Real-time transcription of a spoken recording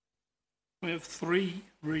We have 3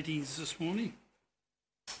 readings this morning.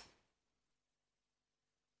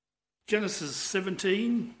 Genesis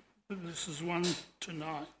 17, verses 1 to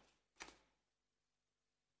 9.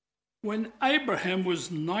 When Abraham was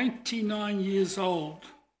 99 years old,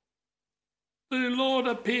 the Lord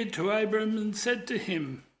appeared to Abraham and said to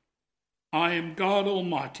him, I am God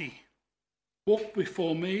Almighty. Walk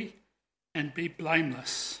before me and be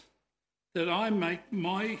blameless, that I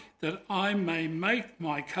may make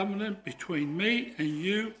my covenant between me and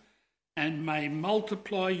you, and may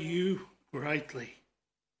multiply you greatly.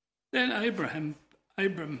 Then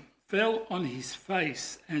Abram fell on his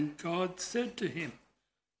face, and God said to him,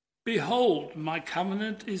 Behold, my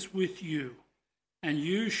covenant is with you, and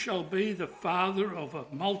you shall be the father of a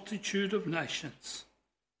multitude of nations.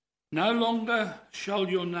 No longer shall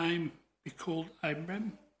your name be called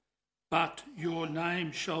Abram, but your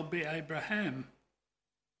name shall be Abraham,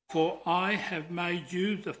 for I have made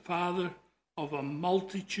you the father of a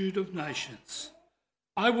multitude of nations.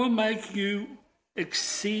 I will make you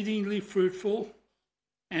exceedingly fruitful,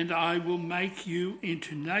 and I will make you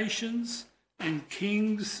into nations, and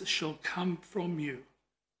kings shall come from you.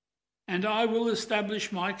 And I will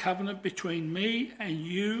establish my covenant between me and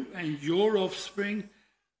you and your offspring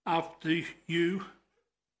after you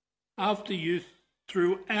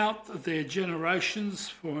throughout their generations,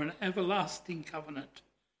 for an everlasting covenant,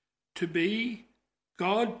 to be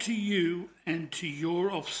God to you and to your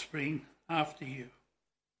offspring after you.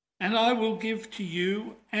 And I will give to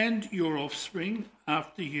you and your offspring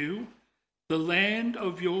after you the land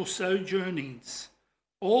of your sojournings,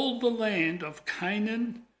 all the land of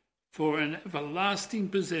Canaan, for an everlasting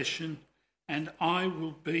possession, and I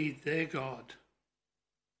will be their God.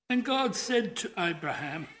 And God said to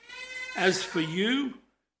Abraham, As for you,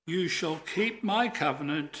 you shall keep my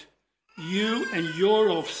covenant, you and your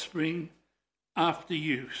offspring after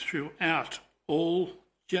you, throughout all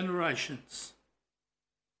generations.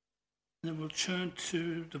 Then we'll turn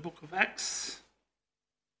to the book of Acts,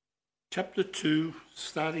 chapter 2,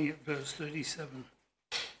 starting at verse 37.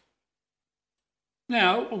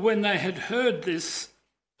 Now, when they had heard this,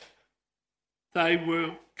 they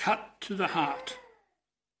were cut to the heart,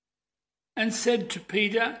 and said to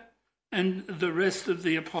Peter and the rest of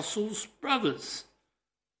the apostles, Brothers,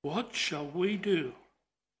 what shall we do?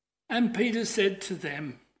 And Peter said to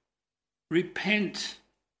them, Repent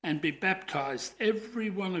and be baptized, every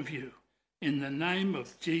one of you, in the name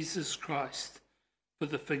of Jesus Christ, for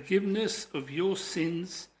the forgiveness of your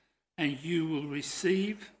sins, and you will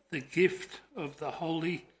receive the gift of the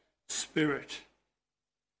Holy Spirit.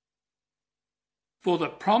 For the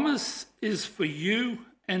promise is for you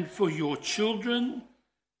and for your children,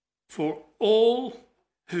 for all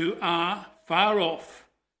who are far off,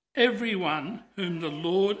 everyone whom the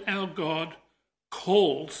Lord our God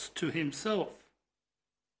calls to himself.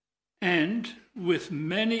 And with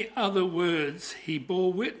many other words he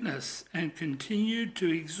bore witness and continued to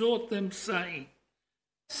exhort them, saying,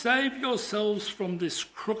 Save yourselves from this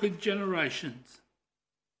crooked generation.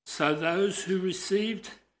 So those who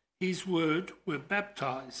received his word were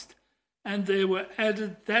baptized, and there were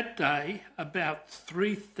added that day about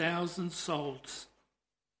 3,000 souls.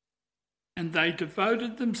 And they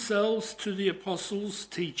devoted themselves to the apostles'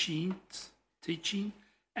 teaching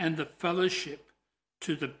and the fellowship,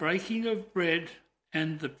 to the breaking of bread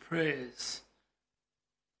and the prayers.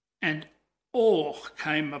 And awe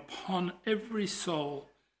came upon every soul,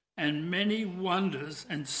 and many wonders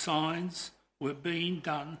and signs were being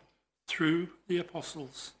done through the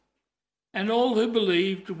apostles. And all who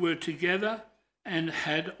believed were together and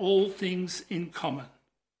had all things in common,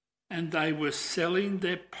 and they were selling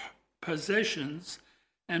their possessions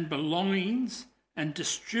and belongings and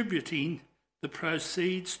distributing the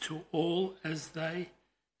proceeds to all as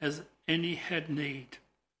any had need.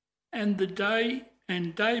 And day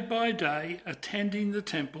by day, attending the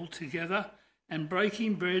temple together and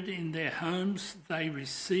breaking bread in their homes, they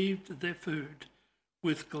received their food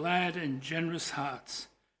with glad and generous hearts,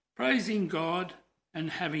 praising God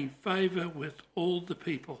and having favour with all the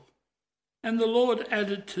people. And the Lord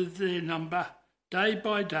added to their number day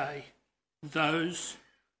by day those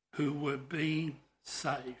who were being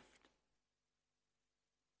saved.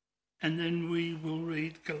 And then we will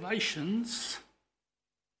read Galatians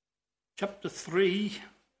chapter 3,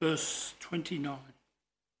 verse 29.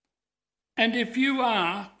 And if you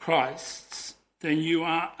are Christ's, then you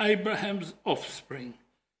are Abraham's offspring,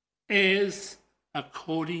 heirs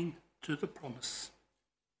according to the promise.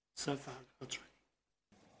 So far, God's reading.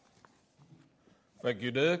 Thank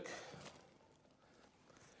you, Dirk.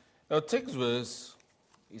 Our text verse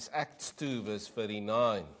is Acts 2, verse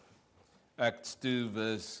 39. Acts 2,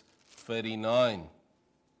 verse 39.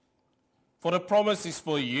 For the promise is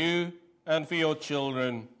for you and for your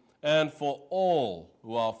children and for all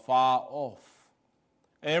who are far off,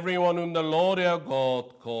 everyone whom the Lord our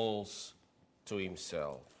God calls to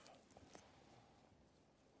himself.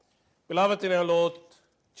 Beloved in our Lord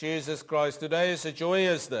Jesus Christ, today is a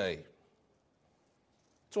joyous day.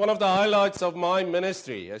 It's one of the highlights of my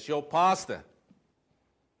ministry as your pastor.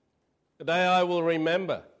 A day I will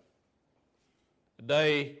remember. A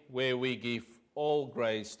day where we give all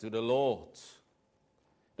grace to the Lord.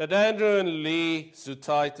 That Andrew and Lee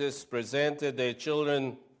Zutitis presented their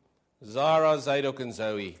children, Zara, Zadok, and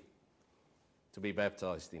Zoe, to be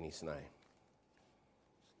baptized in his name.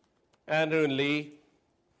 Andrew and Lee,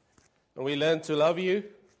 and we learn to love you,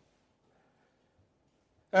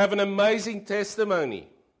 have an amazing testimony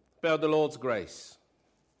about the Lord's grace.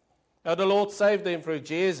 How the Lord saved them through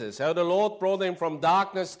Jesus. How the Lord brought them from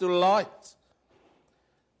darkness to light.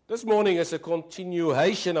 This morning is a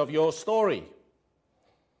continuation of your story.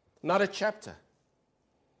 Not a chapter.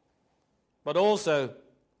 But also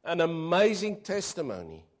an amazing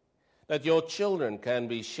testimony that your children can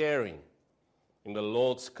be sharing in the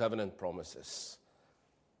Lord's covenant promises.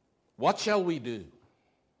 What shall we do?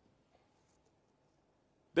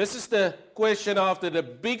 This is the question after the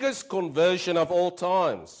biggest conversion of all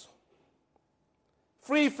times.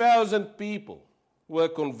 3,000 people were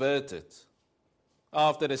converted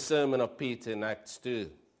after the sermon of Peter in Acts 2.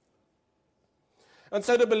 And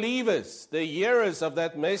so the believers, the hearers of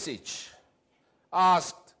that message,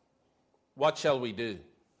 asked, what shall we do?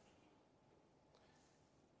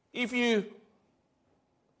 If you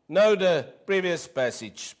know the previous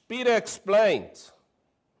passage, Peter explained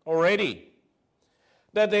already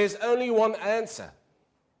that there's only one answer,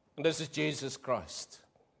 and this is Jesus Christ.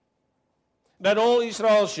 That all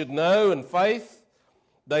Israel should know in faith,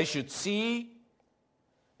 they should see,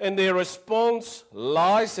 and their response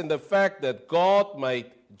lies in the fact that God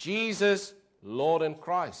made Jesus Lord and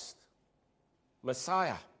Christ,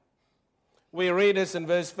 Messiah. We read this in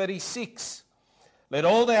verse 36. Let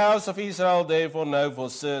all the house of Israel therefore know for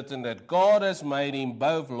certain that God has made him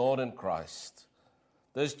both Lord and Christ,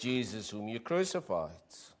 this Jesus whom you crucified.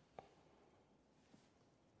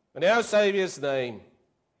 And our Saviour's name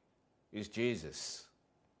is Jesus.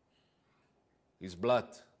 His blood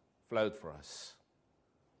flowed for us.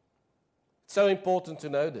 It's so important to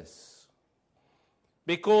know this,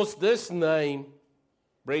 because this name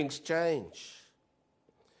brings change.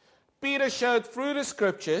 Peter showed through the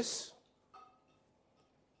scriptures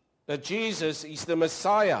that Jesus is the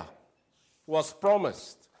Messiah who was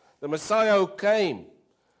promised, the Messiah who came.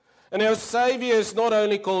 And our Savior is not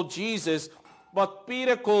only called Jesus, but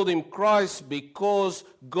Peter called him Christ because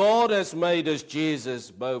God has made us Jesus,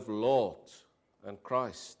 both Lord and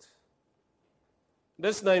Christ.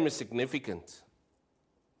 This name is significant.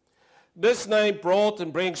 This name brought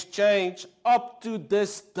and brings change up to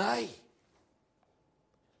this day.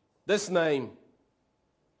 This name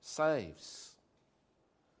saves.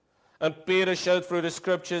 And Peter showed through the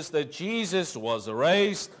scriptures that Jesus was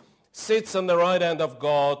raised, sits on the right hand of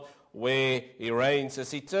God, where he reigns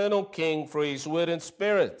as eternal king through his word and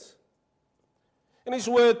spirit. In his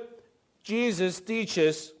word, Jesus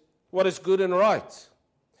teaches what is good and right,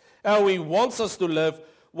 how he wants us to live,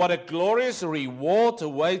 what a glorious reward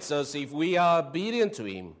awaits us if we are obedient to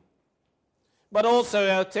him, but also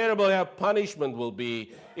how terrible our punishment will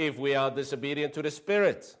be if we are disobedient to the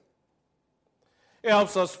Spirit. He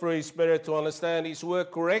helps us through his Spirit to understand his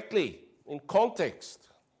word correctly, in context,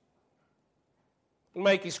 and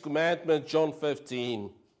make his commandment, John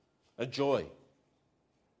 15, a joy,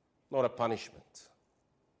 not a punishment.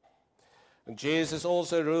 And Jesus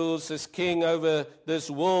also rules as king over this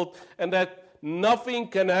world, and that nothing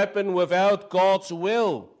can happen without God's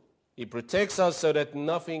will. He protects us so that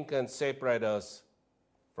nothing can separate us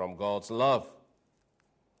from God's love.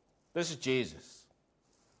 This is Jesus,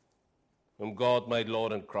 whom God made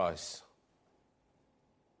Lord and Christ.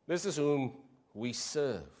 This is whom we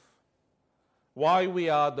serve. Why we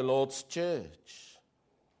are the Lord's church.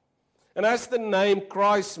 And as the name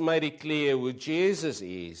Christ made it clear who Jesus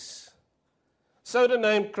is, so the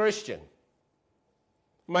name Christian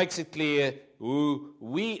makes it clear who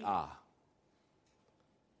we are.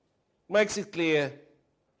 Makes it clear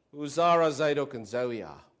who Zara, Zadok, and Zoe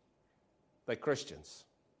are. They're Christians.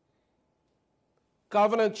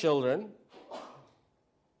 Covenant children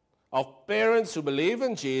of parents who believe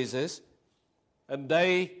in Jesus, and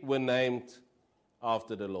they were named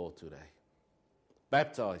after the Lord today.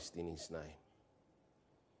 Baptized in his name.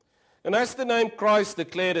 And as the name Christ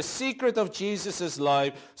declared a secret of Jesus'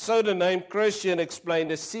 life, so the name Christian explained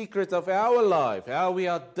the secret of our life, how we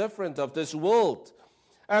are different of this world.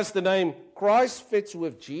 As the name Christ fits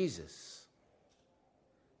with Jesus.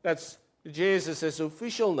 That's Jesus'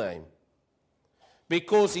 official name.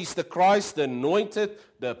 Because he's the Christ, the anointed,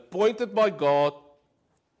 the appointed by God,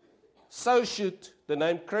 so should the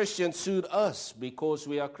name Christian suit us because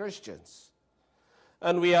we are Christians.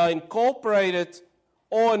 And we are incorporated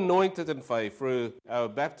or anointed in faith through our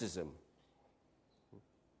baptism.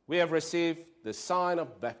 We have received the sign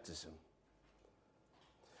of baptism.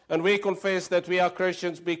 And we confess that we are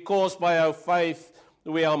Christians because by our faith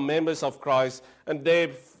we are members of Christ, and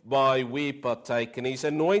thereby we partake in his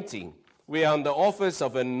anointing. We are in the office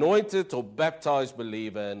of anointed or baptized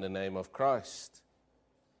believer in the name of Christ.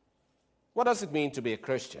 What does it mean to be a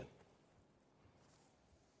Christian?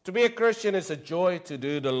 To be a Christian is a joy to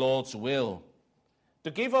do the Lord's will,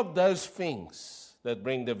 to give up those things that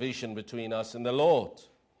bring division between us and the Lord.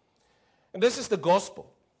 And this is the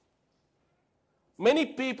gospel. Many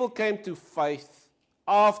people came to faith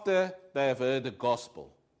after they have heard the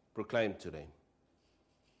gospel proclaimed to them.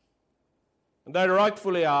 And they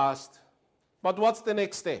rightfully asked, but what's the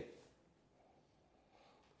next step?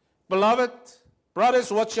 Beloved,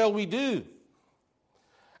 brothers, what shall we do?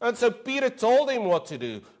 And so Peter told him what to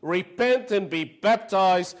do. Repent and be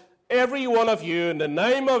baptized, every one of you, in the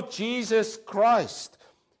name of Jesus Christ,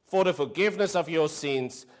 for the forgiveness of your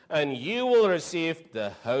sins, and you will receive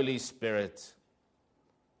the Holy Spirit.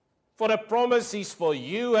 For the promise is for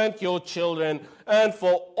you and your children, and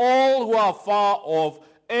for all who are far off,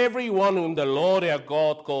 everyone whom the Lord our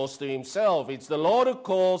God calls to himself. It's the Lord who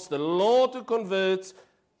calls, the Lord who converts.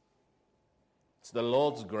 It's the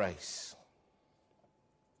Lord's grace.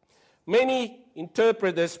 Many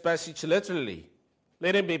interpret this passage literally.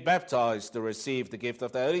 Let him be baptized to receive the gift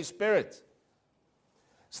of the Holy Spirit.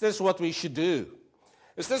 Is this what we should do?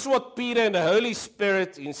 Is this what Peter and the Holy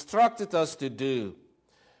Spirit instructed us to do?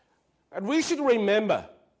 And we should remember,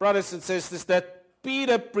 brothers and sisters, that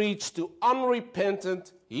Peter preached to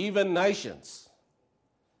unrepentant heathen nations.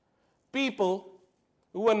 People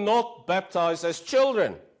who were not baptized as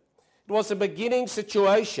children. It was a beginning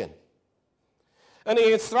situation. And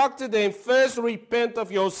he instructed them, first repent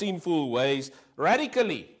of your sinful ways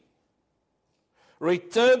radically.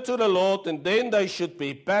 Return to the Lord, and then they should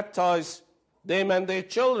be baptized, them and their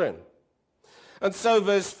children. And so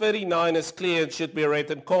verse 39 is clear and should be read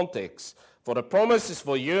in context. For the promise is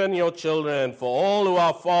for you and your children, and for all who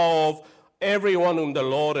are far off, everyone whom the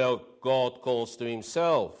Lord our God calls to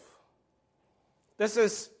himself. This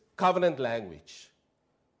is covenant language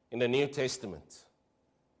in the New Testament.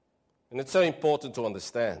 And it's so important to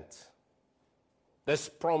understand this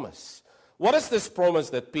promise. What is this promise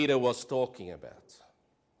that Peter was talking about?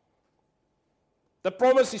 The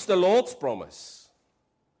promise is the Lord's promise.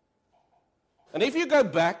 And if you go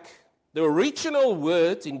back, the original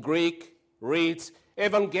word in Greek reads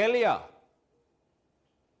evangelia.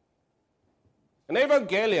 And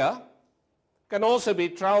evangelia can also be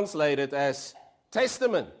translated as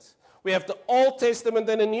testament. We have the Old Testament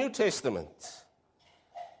and the New Testament.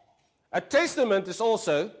 A testament is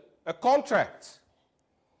also a contract.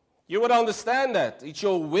 You would understand that. It's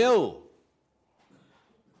your will.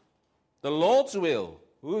 The Lord's will.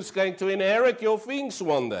 Who's going to inherit your things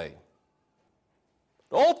one day?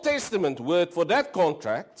 The Old Testament word for that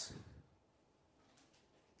contract,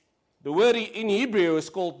 the word in Hebrew is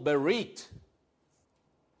called berit.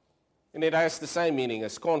 And it has the same meaning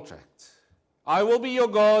as contract. I will be your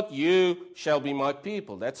God, you shall be my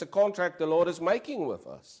people. That's a contract the Lord is making with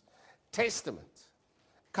us. Testament,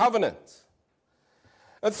 covenant.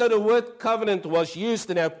 And so the word covenant was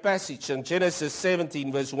used in our passage in Genesis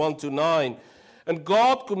 17, verse 1 to 9. And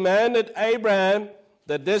God commanded Abraham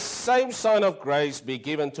that this same sign of grace be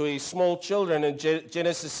given to his small children in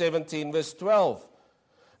Genesis 17, verse 12.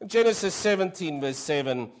 In Genesis 17, verse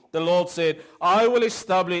 7, the Lord said, I will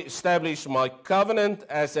establish my covenant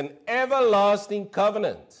as an everlasting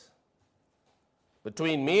covenant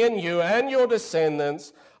between me and you and your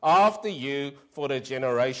descendants after you for the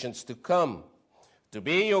generations to come, to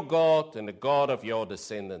be your God and the God of your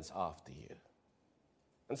descendants after you.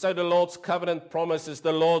 And so the Lord's covenant promises,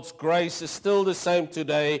 the Lord's grace is still the same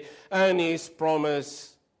today, and his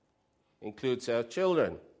promise includes our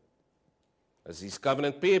children as his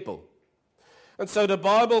covenant people. And so the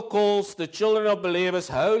Bible calls the children of believers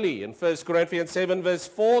holy in 1 Corinthians 7, verse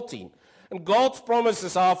 14. And God's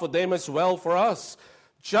promises are for them as well for us.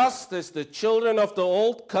 Just as the children of the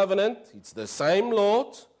old covenant, it's the same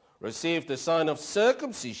Lord, received the sign of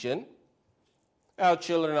circumcision, our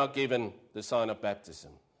children are given the sign of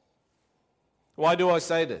baptism. Why do I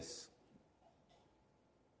say this?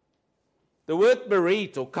 The word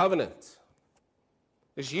berit or covenant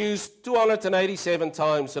is used 287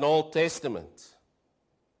 times in the Old Testament.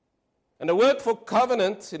 And the word for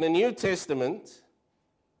covenant in the New Testament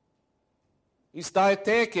is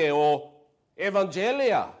diatheke or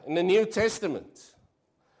evangelia in the New Testament.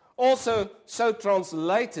 Also so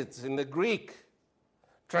translated in the Greek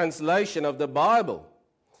translation of the Bible.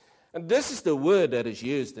 And this is the word that is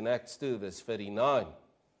used in Acts 2 verse 39.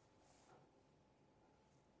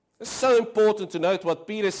 It's so important to note what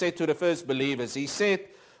Peter said to the first believers. He said,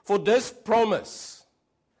 for this promise,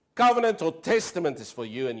 covenant or testament is for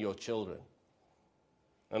you and your children.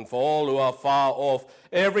 And for all who are far off,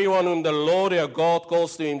 everyone whom the Lord our God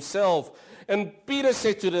calls to himself. And Peter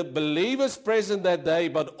said to the believers present that day,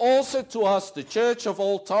 but also to us, the church of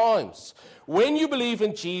all times, when you believe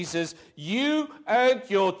in Jesus, you and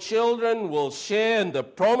your children will share in the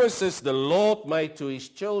promises the Lord made to his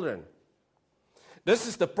children. This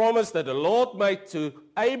is the promise that the Lord made to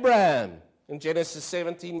Abraham in Genesis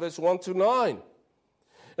 17, verse 1 to 9.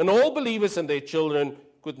 And all believers and their children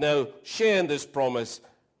could now share in this promise,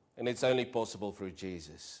 and it's only possible through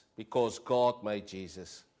Jesus, because God made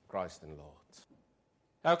Jesus Christ and Lord.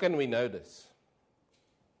 How can we know this?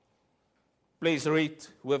 Please read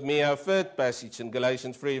with me our third passage in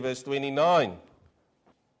Galatians 3, verse 29.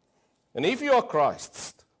 And if you are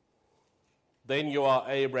Christ's, then you are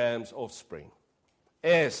Abraham's offspring,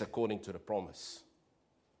 heirs according to the promise.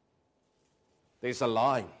 There's a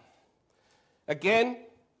line. Again,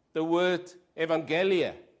 the word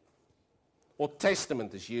evangelia or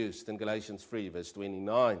testament is used in Galatians 3, verse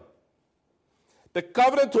 29. The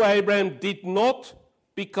covenant to Abraham did not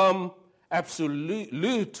become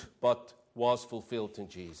absolute, but was fulfilled in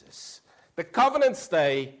Jesus. The covenant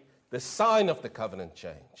stayed, the sign of the covenant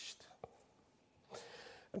changed.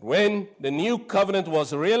 And when the new covenant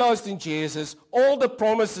was realized in Jesus, all the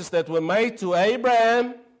promises that were made to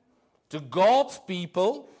Abraham, to God's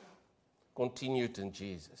people, continued in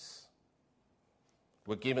Jesus,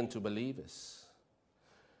 were given to believers.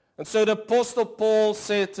 And so the Apostle Paul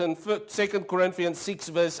said in 2 Corinthians 6,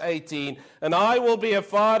 verse 18, and I will be a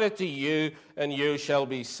father to you, and you shall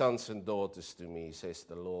be sons and daughters to me, says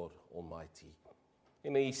the Lord Almighty.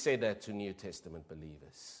 And he said that to New Testament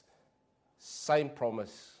believers. Same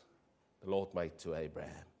promise the Lord made to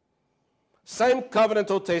Abraham. Same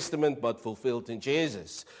covenant or testament, but fulfilled in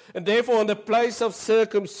Jesus. And therefore, in the place of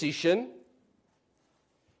circumcision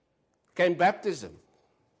came baptism.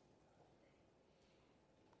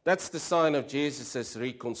 That's the sign of Jesus'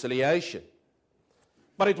 reconciliation.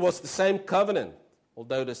 But it was the same covenant,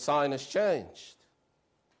 although the sign has changed.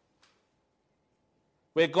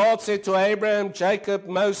 Where God said to Abraham, Jacob,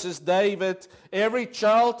 Moses, David, every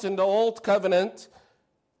child in the old covenant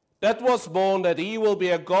that was born, that he will be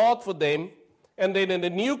a God for them. And then in the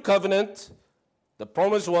new covenant, the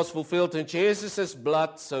promise was fulfilled in Jesus'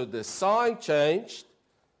 blood, so the sign changed.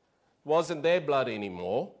 It wasn't their blood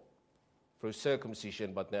anymore through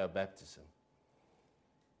circumcision, but now baptism.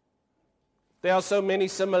 There are so many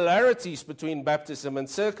similarities between baptism and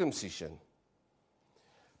circumcision.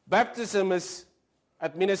 Baptism is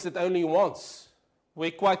administered only once. We're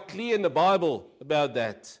quite clear in the Bible about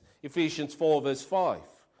that. Ephesians 4, verse 5.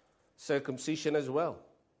 Circumcision as well.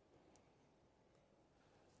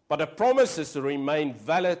 But the promises remain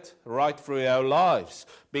valid right through our lives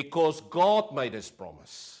because God made His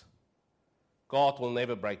promise. God will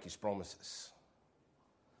never break His promises.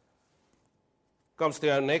 Comes to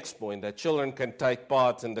our next point, that children can take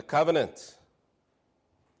part in the covenant.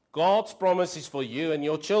 God's promise is for you and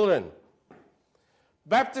your children.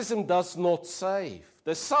 Baptism does not save.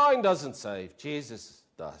 The sign doesn't save. Jesus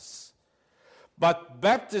does. But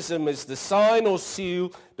baptism is the sign or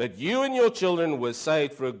seal that you and your children were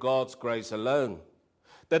saved through God's grace alone.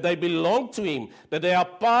 That they belong to Him. That they are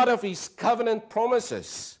part of His covenant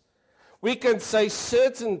promises. We can say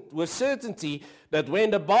with certainty that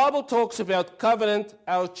when the Bible talks about covenant,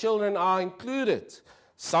 our children are included.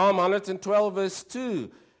 Psalm 112 verse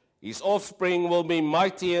 2. His offspring will be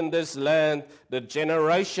mighty in this land. The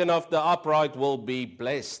generation of the upright will be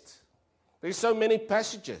blessed. There's so many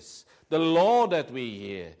passages. The law that we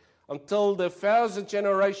hear. Until the 1,000th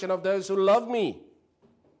generation of those who love me.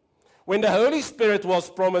 When the Holy Spirit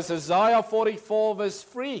was promised, Isaiah 44 verse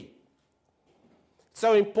 3.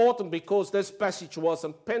 So important because this passage was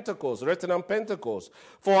on Pentecost, written on Pentecost.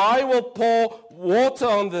 For I will pour water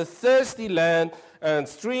on the thirsty land and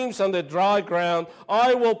streams on the dry ground.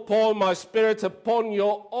 I will pour my spirit upon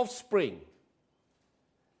your offspring,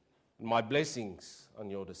 and my blessings on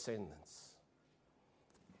your descendants.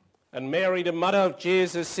 And Mary, the mother of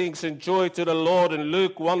Jesus, sings in joy to the Lord in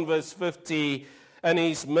Luke 1 verse 50, and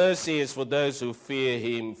his mercy is for those who fear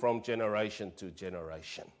him from generation to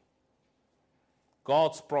generation.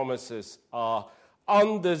 God's promises are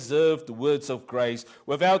undeserved words of grace.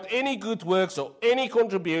 Without any good works or any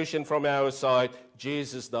contribution from our side,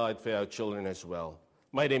 Jesus died for our children as well,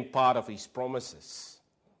 made them part of his promises.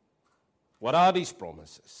 What are these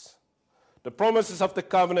promises? The promises of the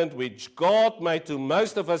covenant which God made to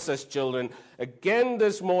most of us as children, again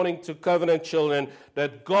this morning to covenant children,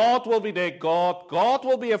 that God will be their God, God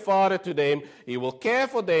will be a father to them, he will care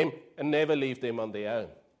for them and never leave them on their own.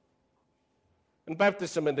 And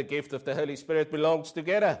baptism and the gift of the Holy Spirit belongs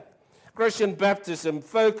together. Christian baptism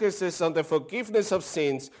focuses on the forgiveness of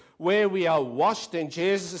sins where we are washed in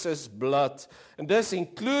Jesus' blood. And this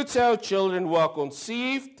includes our children who are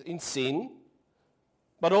conceived in sin,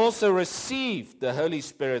 but also receive the Holy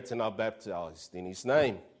Spirit and are baptized in his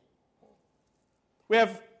name. We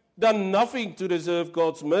have done nothing to deserve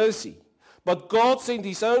God's mercy, but God sent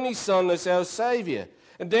his only Son as our Savior.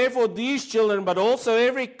 And therefore these children, but also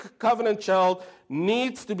every covenant child,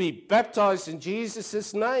 needs to be baptized in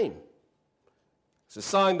Jesus' name. It's a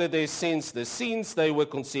sign that their sins, the sins they were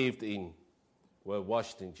conceived in, were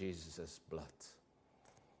washed in Jesus' blood.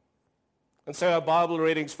 And so our Bible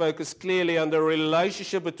readings focus clearly on the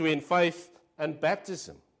relationship between faith and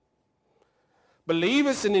baptism.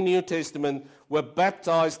 Believers in the New Testament were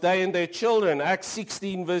baptized, they and their children. Acts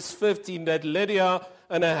 16 verse 15, that Lydia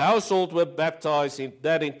and her household were baptized.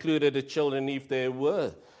 That included the children if there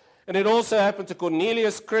were. And it also happened to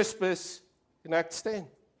Cornelius Crispus in Acts 10.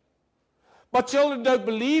 But children don't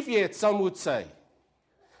believe yet, some would say.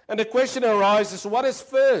 And the question arises, what is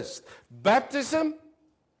first? Baptism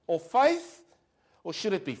or faith? Or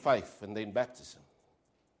should it be faith and then baptism?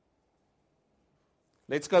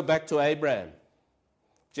 Let's go back to Abraham.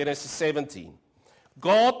 Genesis 17.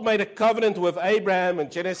 God made a covenant with Abraham in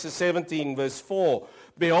Genesis 17 verse 4.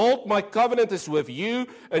 Behold, my covenant is with you,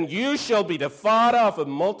 and you shall be the father of a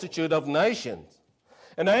multitude of nations.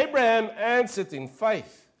 And Abraham answered in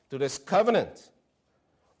faith to this covenant.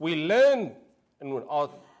 We learn and are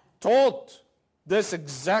taught this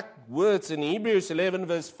exact words in Hebrews 11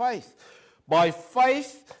 verse 5. By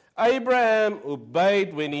faith, Abraham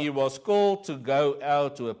obeyed when he was called to go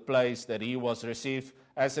out to a place that he was received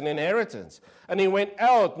as an inheritance. And he went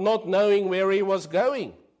out not knowing where he was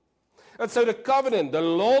going. And so the covenant, the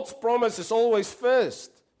Lord's promise, is always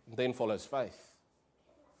first, and then follows faith.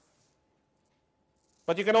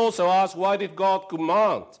 But you can also ask, why did God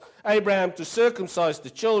command Abraham to circumcise the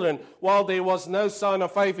children while there was no sign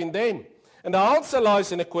of faith in them? And the answer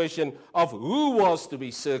lies in the question of who was to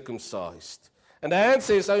be circumcised. And the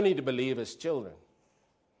answer is only the believer's children.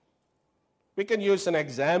 We can use an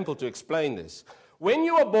example to explain this. When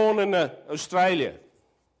you are born in Australia,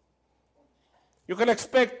 you can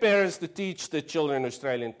expect parents to teach the children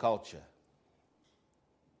Australian culture.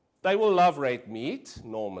 They will love red meat,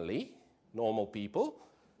 normally, normal people.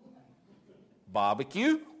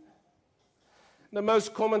 Barbecue. The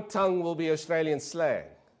most common tongue will be Australian slang.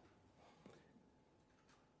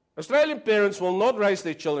 Australian parents will not raise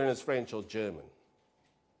their children as French or German.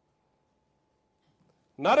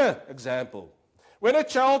 Another example. When a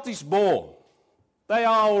child is born, they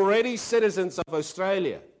are already citizens of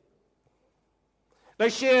Australia. They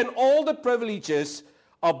share in all the privileges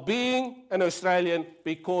of being an Australian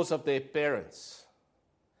because of their parents.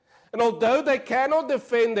 And although they cannot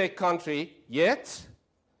defend their country yet,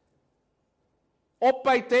 or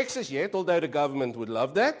pay taxes yet, although the government would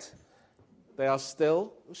love that, they are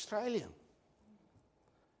still Australian.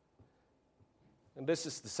 And this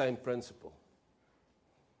is the same principle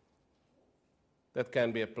that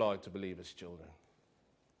can be applied to believers' children.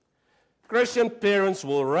 Christian parents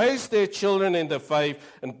will raise their children in the faith,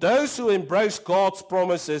 and those who embrace God's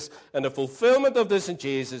promises and the fulfillment of this in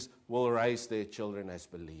Jesus will raise their children as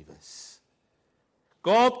believers.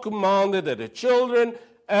 God commanded that the children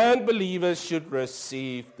and believers should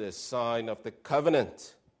receive the sign of the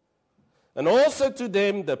covenant. And also to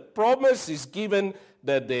them the promise is given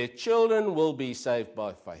that their children will be saved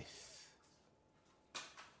by faith.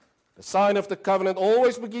 The sign of the covenant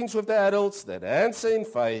always begins with the adults that answer in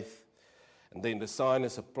faith. And then the sign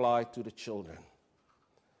is applied to the children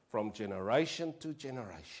from generation to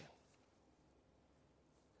generation.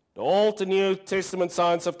 The Old and New Testament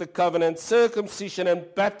signs of the covenant, circumcision and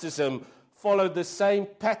baptism, followed the same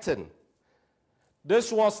pattern.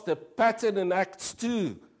 This was the pattern in Acts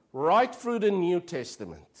 2, right through the New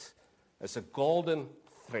Testament, as a golden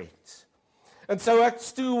thread. And so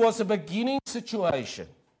Acts 2 was a beginning situation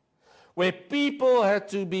where people had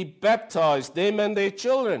to be baptized, them and their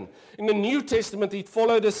children. In the New Testament, it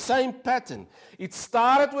followed the same pattern. It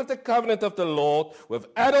started with the covenant of the Lord, with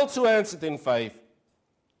adults who answered in faith,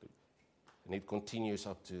 and it continues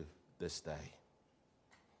up to this day.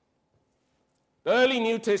 The early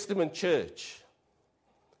New Testament church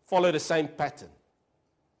followed the same pattern.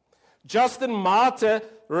 Justin Martyr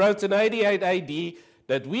wrote in 88 AD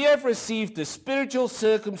that we have received the spiritual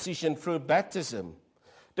circumcision through baptism.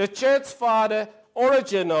 The church father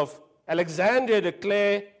Origen of Alexandria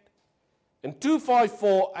declared in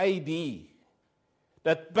 254 AD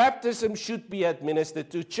that baptism should be administered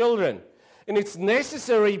to children. And it's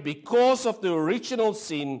necessary because of the original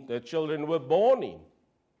sin that children were born in.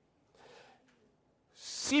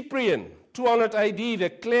 Cyprian, 200 AD,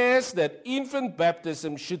 declares that infant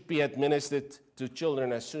baptism should be administered to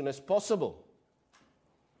children as soon as possible.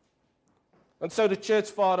 And so the church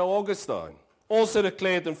father Augustine also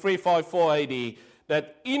declared in 354 AD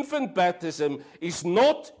that infant baptism is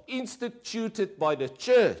not instituted by the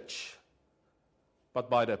church, but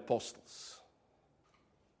by the apostles.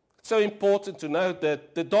 It's so important to note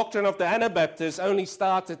that the doctrine of the Anabaptists only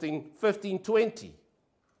started in 1520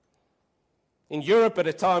 in Europe at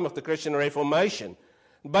the time of the Christian Reformation.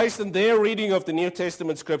 Based on their reading of the New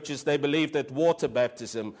Testament scriptures, they believed that water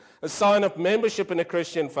baptism, a sign of membership in the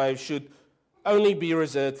Christian faith, should only be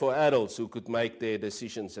reserved for adults who could make their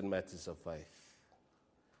decisions in matters of faith.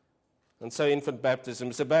 And so infant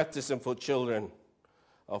baptism is a baptism for children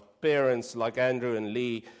of parents like Andrew and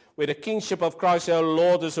Lee, where the kingship of Christ our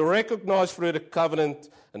Lord is recognized through the covenant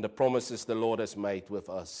and the promises the Lord has made with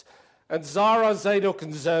us. And Zara, Zadok,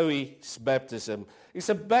 and Zoe's baptism is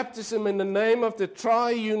a baptism in the name of the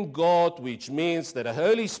triune God, which means that the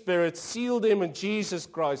Holy Spirit sealed them in Jesus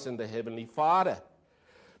Christ and the Heavenly Father.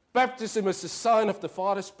 Baptism is a sign of the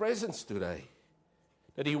Father's presence today,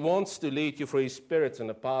 that He wants to lead you through His Spirit on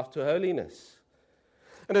the path to holiness.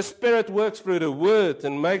 And the Spirit works through the Word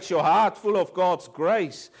and makes your heart full of God's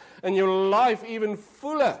grace and your life even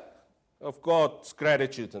fuller of God's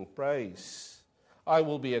gratitude and praise. I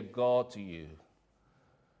will be a God to you,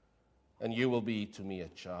 and you will be to me a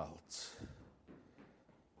child.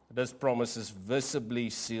 This promise is visibly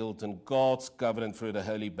sealed in God's covenant through the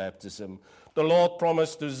holy baptism. The Lord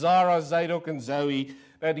promised to Zara, Zadok, and Zoe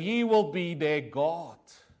that He will be their God.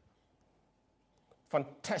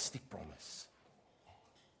 Fantastic promise.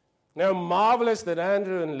 Now, marvelous that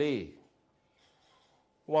Andrew and Lee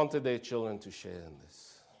wanted their children to share in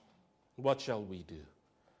this. What shall we do?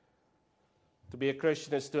 To be a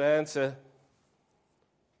Christian is to answer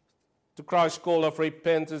to Christ's call of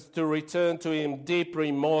repentance, to return to Him, deep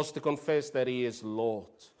remorse, to confess that He is Lord.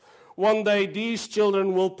 One day these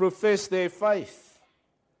children will profess their faith.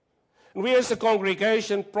 And we as a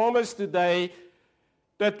congregation promise today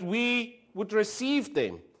that we would receive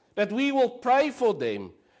them, that we will pray for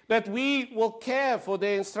them, that we will care for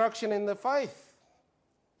their instruction in the faith.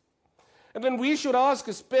 And then we should ask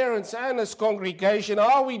as parents and as congregation,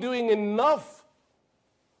 are we doing enough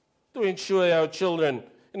to ensure our children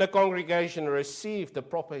in a congregation receive the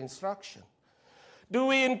proper instruction? Do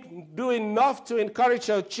we do enough to encourage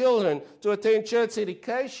our children to attend church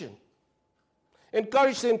education?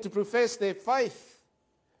 Encourage them to profess their faith.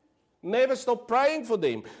 Never stop praying for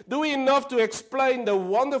them. Do we enough to explain the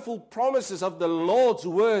wonderful promises of the Lord's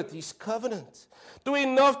word, His covenant? Do we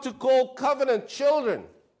enough to call covenant children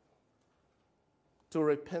to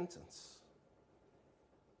repentance?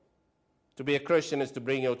 To be a Christian is to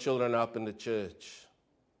bring your children up in the church,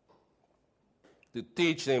 to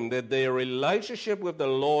teach them that their relationship with the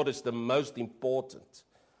Lord is the most important.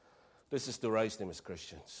 This is to raise them as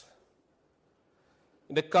Christians.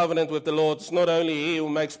 In the covenant with the Lord, it's not only He who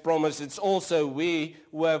makes promises, it's also we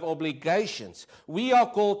who have obligations. We are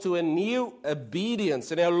called to a new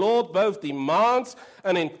obedience, and our Lord both demands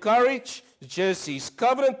and encourages His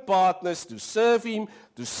covenant partners to serve Him,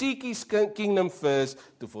 to seek His kingdom first,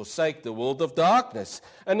 to forsake the world of darkness.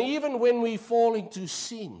 And even when we fall into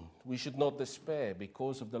sin, we should not despair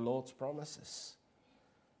because of the Lord's promises.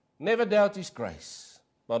 Never doubt His grace,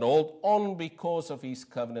 but hold on because of His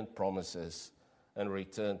covenant promises and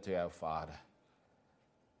return to our Father.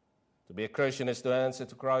 To be a Christian is to answer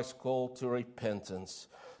to Christ's call to repentance,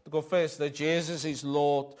 to confess that Jesus is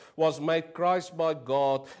Lord, was made Christ by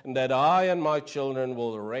God, and that I and my children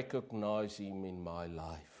will recognize Him in my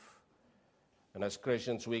life. And as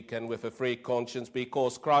Christians, we can, with a free conscience,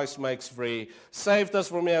 because Christ makes free, saved us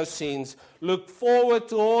from our sins, look forward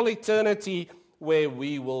to all eternity where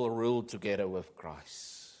we will rule together with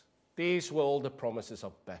Christ. These were all the promises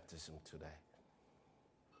of baptism today.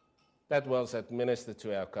 That was administered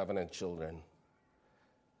to our covenant children.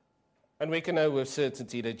 And we can know with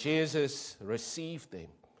certainty that Jesus received them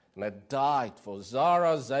and had died for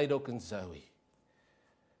Zara, Zadok, and Zoe.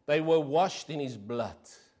 They were washed in his blood,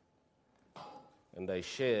 and they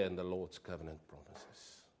share in the Lord's covenant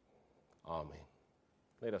promises. Amen.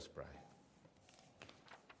 Let us pray.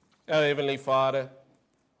 Our Heavenly Father,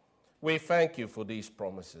 we thank you for these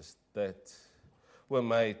promises that were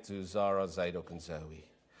made to Zara, Zadok, and Zoe.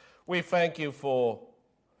 We thank you for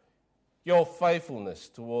your faithfulness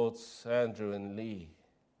towards Andrew and Lee.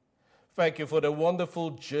 Thank you for the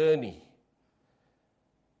wonderful journey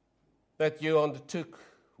that you undertook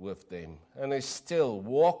with them and is still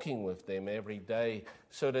walking with them every day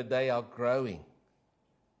so that they are growing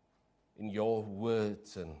in your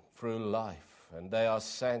words and through life, and they are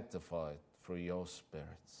sanctified through your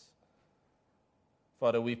spirits.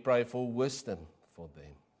 Father, we pray for wisdom for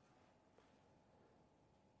them.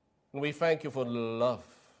 And we thank you for the love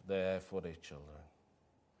they have for their children.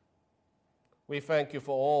 We thank you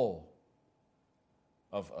for all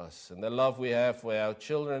of us and the love we have for our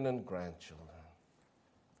children and grandchildren.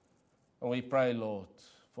 And we pray, Lord,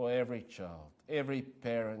 for every child, every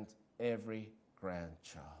parent, every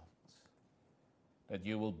grandchild, that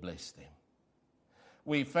you will bless them.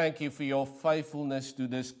 We thank you for your faithfulness to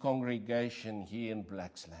this congregation here in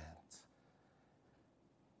Blacksland,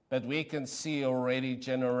 that we can see already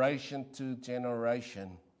generation to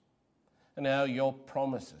generation, and how your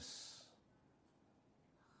promises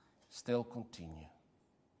still continue,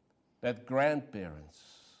 that grandparents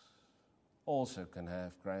also can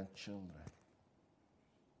have grandchildren.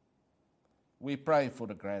 We pray for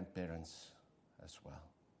the grandparents as well.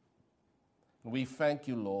 We thank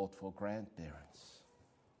you, Lord, for grandparents.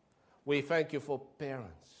 We thank you for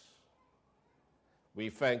parents. We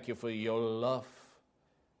thank you for your love,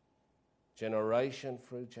 generation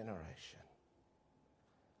through generation,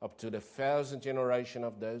 up to the 1,000th generation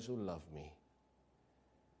of those who love me.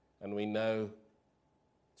 And we know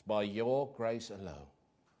it's by your grace alone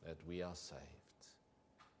that we are saved.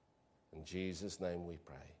 In Jesus' name we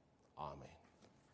pray. Amen.